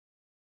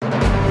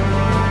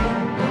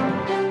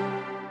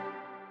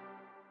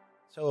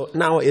So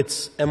now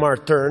it's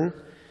MR turn,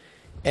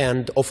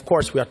 and of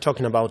course we are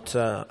talking about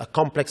a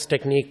complex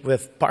technique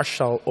with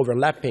partial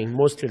overlapping,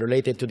 mostly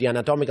related to the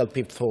anatomical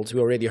pitfalls we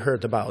already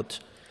heard about.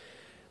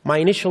 My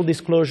initial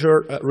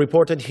disclosure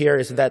reported here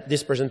is that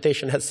this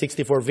presentation has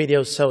 64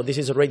 videos, so this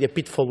is already a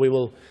pitfall we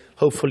will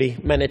hopefully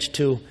manage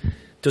to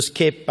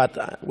skip,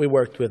 but we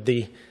worked with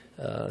the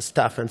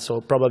staff, and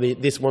so probably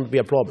this won't be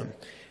a problem.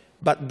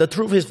 But the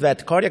truth is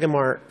that cardiac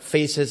MR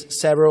faces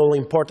several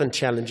important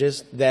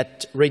challenges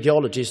that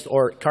radiologists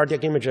or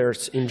cardiac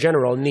imagers in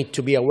general need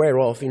to be aware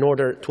of in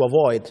order to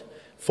avoid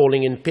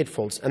falling in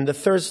pitfalls. And the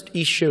first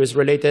issue is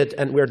related,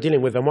 and we're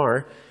dealing with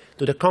MR,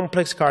 to the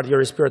complex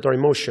cardiorespiratory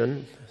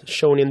motion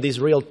shown in this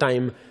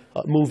real-time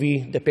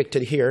movie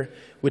depicted here,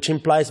 which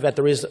implies that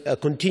there is a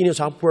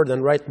continuous upward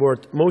and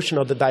rightward motion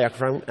of the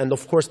diaphragm, and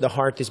of course the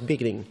heart is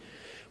beating.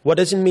 What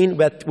does it mean?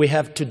 That we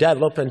have to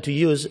develop and to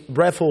use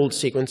breath-hold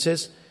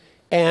sequences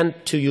and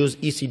to use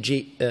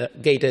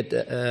ECG-gated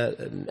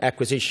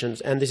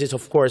acquisitions. And this is,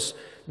 of course,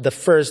 the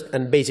first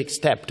and basic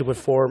step to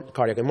perform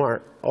cardiac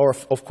MR. Or,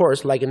 of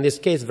course, like in this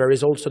case, there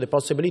is also the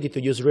possibility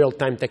to use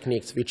real-time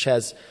techniques, which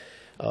has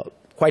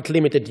quite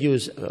limited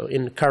use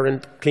in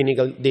current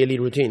clinical daily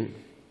routine.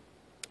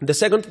 The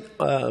second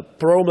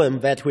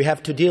problem that we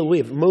have to deal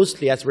with,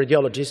 mostly as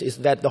radiologists, is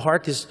that the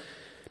heart is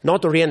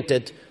not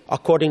oriented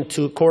according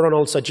to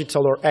coronal,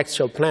 sagittal, or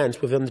axial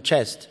plans within the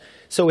chest.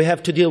 So we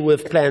have to deal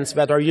with plans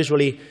that are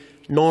usually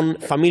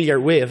non-familiar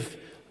with,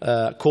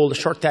 called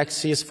short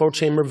axis,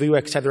 four-chamber view,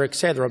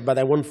 etc., but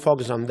I won't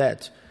focus on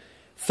that.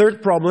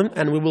 Third problem,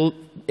 and we will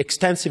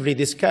extensively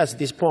discuss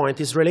this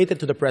point, is related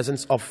to the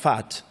presence of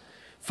fat.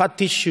 Fat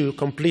tissue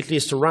completely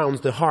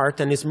surrounds the heart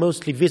and is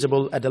mostly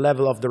visible at the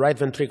level of the right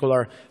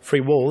ventricular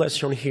free wall, as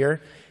shown here.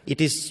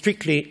 It is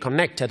strictly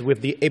connected with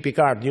the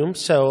epicardium,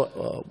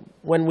 so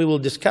when we will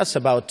discuss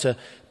about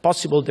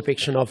possible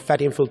depiction of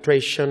fat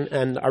infiltration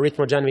and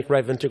arrhythmogenic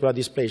right ventricular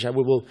dysplasia,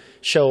 we will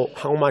show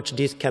how much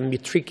this can be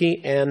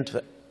tricky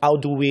and how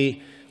do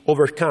we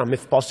overcome,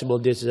 if possible,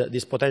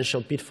 this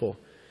potential pitfall.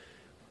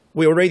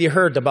 We already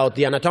heard about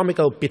the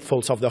anatomical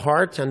pitfalls of the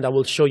heart, and I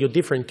will show you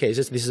different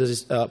cases. This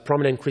is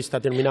prominent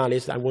crista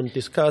terminalis I won't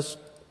discuss,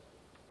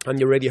 and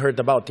you already heard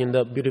about in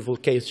the beautiful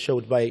case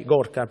showed by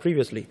Gorka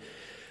previously.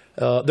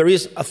 There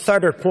is a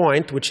third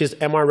point, which is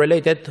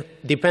MR-related,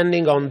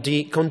 depending on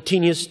the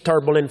continuous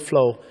turbulent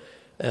flow,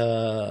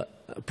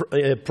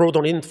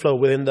 proton inflow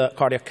within the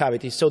cardiac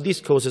cavity. So this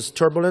causes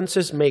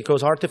turbulences, may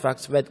cause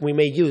artifacts that we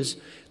may use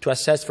to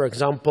assess, for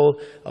example,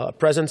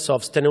 presence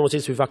of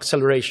stenosis with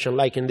acceleration,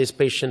 like in this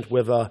patient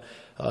with a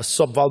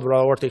subvalvular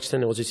aortic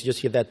stenosis. You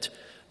see that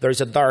there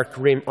is a dark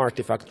rim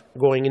artifact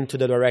going into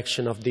the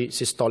direction of the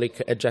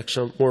systolic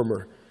ejection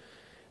murmur.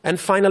 And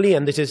finally,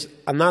 and this is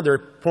another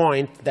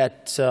point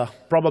that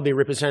probably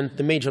represents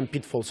the major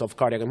pitfalls of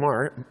cardiac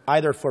MR,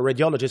 either for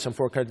radiologists and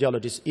for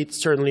cardiologists, it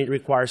certainly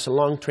requires a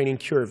long training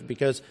curve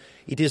because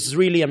it is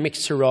really a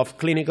mixture of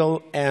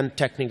clinical and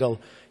technical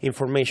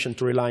information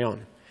to rely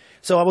on.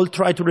 So I will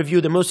try to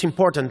review the most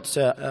important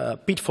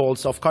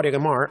pitfalls of cardiac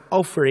MR,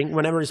 offering,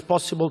 whenever is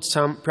possible,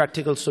 some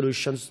practical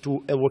solutions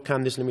to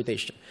overcome this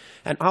limitation.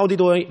 And how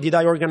did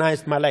I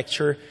organize my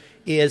lecture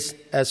is,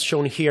 as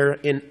shown here,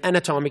 in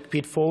anatomic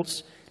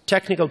pitfalls,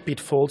 technical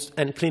pitfalls,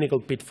 and clinical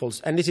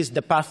pitfalls. And this is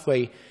the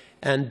pathway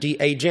and the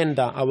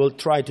agenda I will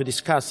try to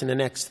discuss in the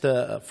next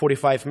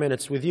 45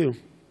 minutes with you.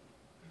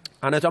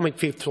 Anatomic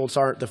pitfalls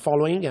are the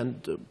following,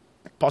 and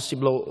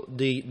possible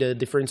the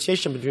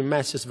differentiation between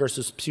masses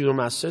versus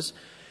pseudomasses,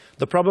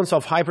 the problems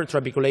of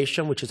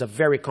hypertrabeculation, which is a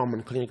very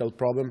common clinical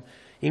problem,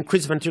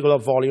 increased ventricular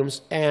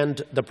volumes,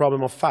 and the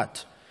problem of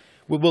fat.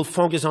 We will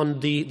focus on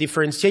the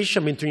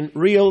differentiation between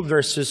real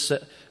versus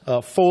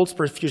false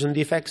perfusion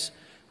defects.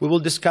 We will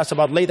discuss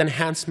about late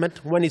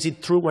enhancement, when is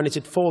it true, when is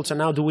it false,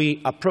 and how do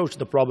we approach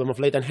the problem of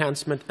late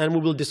enhancement, and we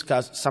will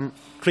discuss some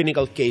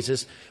clinical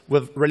cases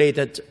with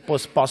related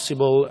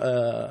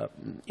possible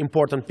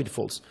important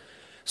pitfalls.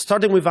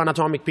 Starting with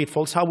anatomic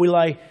pitfalls, how will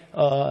I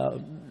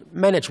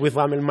manage with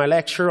them in my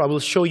lecture? I will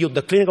show you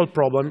the clinical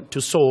problem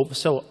to solve,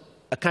 so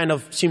a kind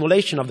of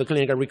simulation of the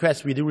clinical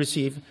request we do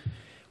receive.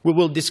 We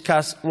will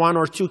discuss one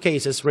or two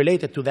cases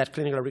related to that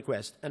clinical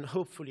request, and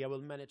hopefully I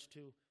will manage to